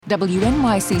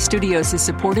WNYC Studios is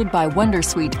supported by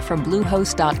Wondersuite from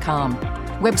Bluehost.com.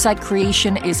 Website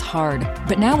creation is hard,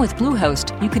 but now with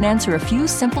Bluehost, you can answer a few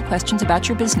simple questions about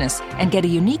your business and get a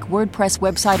unique WordPress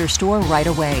website or store right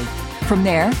away. From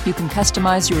there, you can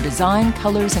customize your design,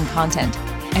 colors, and content.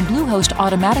 And Bluehost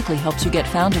automatically helps you get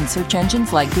found in search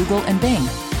engines like Google and Bing.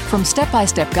 From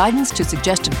step-by-step guidance to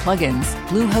suggested plugins,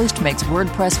 Bluehost makes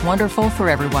WordPress wonderful for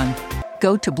everyone.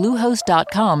 Go to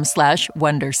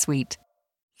bluehost.com/wondersuite.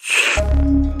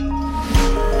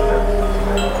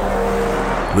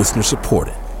 Listener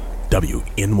supported.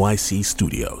 WNYC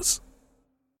Studios.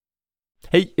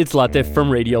 Hey, it's Latif from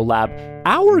Radiolab.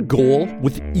 Our goal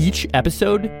with each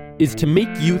episode is to make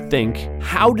you think,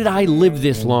 how did I live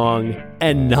this long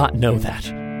and not know that?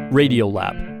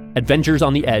 Radiolab, adventures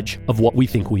on the edge of what we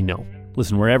think we know.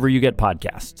 Listen wherever you get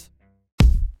podcasts.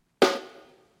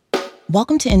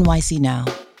 Welcome to NYC Now,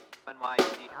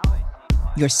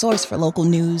 your source for local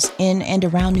news in and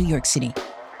around New York City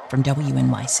from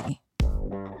WNYC.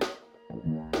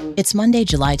 It's Monday,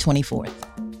 July 24th.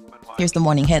 Here's the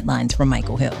morning headlines from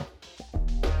Michael Hill.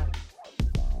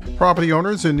 Property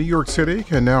owners in New York City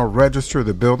can now register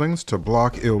the buildings to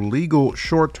block illegal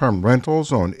short-term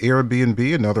rentals on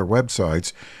Airbnb and other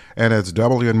websites. And as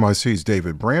WNYC's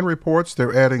David Brand reports,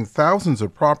 they're adding thousands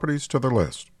of properties to the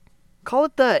list. Call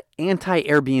it the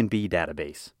anti-Airbnb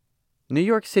database. New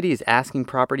York City is asking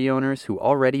property owners who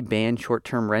already ban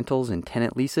short-term rentals and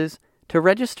tenant leases to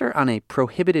register on a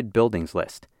prohibited buildings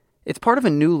list. It's part of a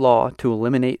new law to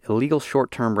eliminate illegal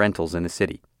short-term rentals in the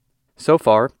city. So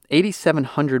far,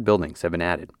 8,700 buildings have been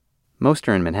added. Most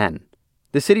are in Manhattan.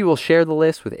 The city will share the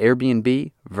list with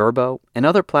Airbnb, Vrbo, and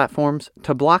other platforms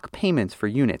to block payments for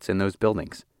units in those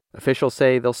buildings. Officials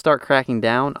say they'll start cracking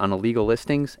down on illegal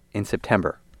listings in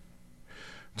September.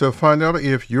 To find out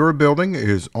if your building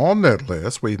is on that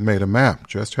list, we've made a map.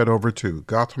 Just head over to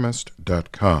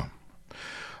Gothamist.com.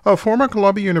 A former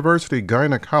Columbia University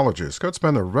gynecologist could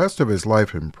spend the rest of his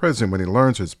life in prison when he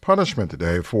learns his punishment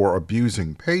today for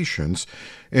abusing patients.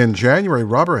 In January,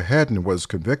 Robert Hadden was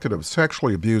convicted of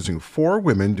sexually abusing 4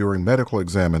 women during medical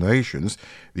examinations.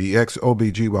 The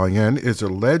ex-OBGYN is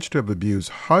alleged to have abused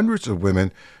hundreds of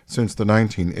women since the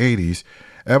 1980s.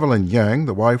 Evelyn Yang,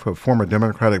 the wife of former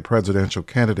Democratic presidential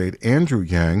candidate Andrew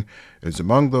Yang, is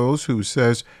among those who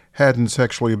says Hadden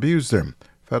sexually abused them.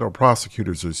 Federal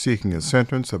prosecutors are seeking a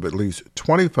sentence of at least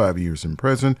 25 years in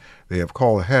prison. They have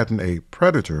called Hadden a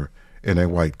predator in a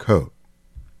white coat.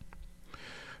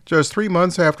 Just 3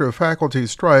 months after a faculty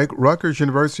strike, Rutgers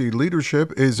University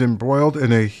leadership is embroiled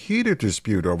in a heated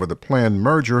dispute over the planned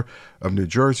merger of New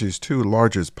Jersey's 2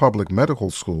 largest public medical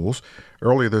schools.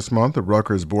 Earlier this month, the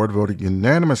Rutgers board voted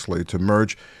unanimously to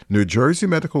merge New Jersey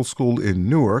Medical School in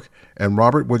Newark and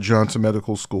Robert Wood Johnson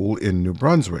Medical School in New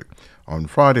Brunswick. On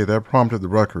Friday, that prompted the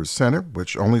Rutgers Senate,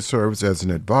 which only serves as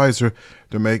an advisor,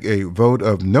 to make a vote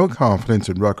of no confidence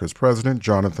in Rutgers President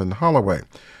Jonathan Holloway.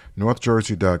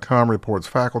 NorthJersey.com reports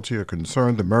faculty are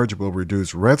concerned the merger will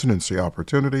reduce residency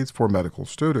opportunities for medical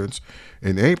students.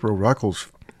 In April,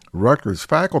 Rutgers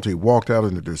faculty walked out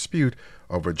in a dispute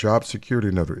over job security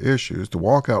and other issues. The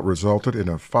walkout resulted in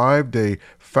a 5-day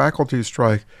faculty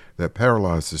strike that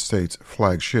paralyzed the state's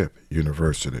flagship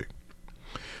university.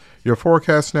 Your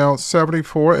forecast now,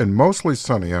 74 and mostly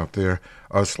sunny out there.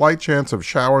 A slight chance of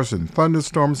showers and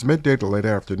thunderstorms midday to late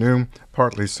afternoon,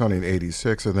 partly sunny at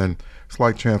 86, and then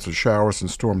slight chance of showers and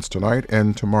storms tonight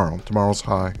and tomorrow. Tomorrow's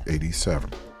high,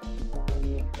 87.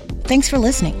 Thanks for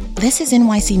listening. This is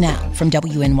NYC Now from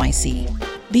WNYC.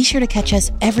 Be sure to catch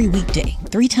us every weekday,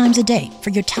 3 times a day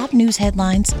for your top news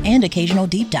headlines and occasional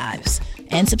deep dives.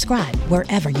 And subscribe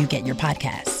wherever you get your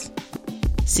podcasts.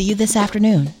 See you this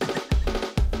afternoon.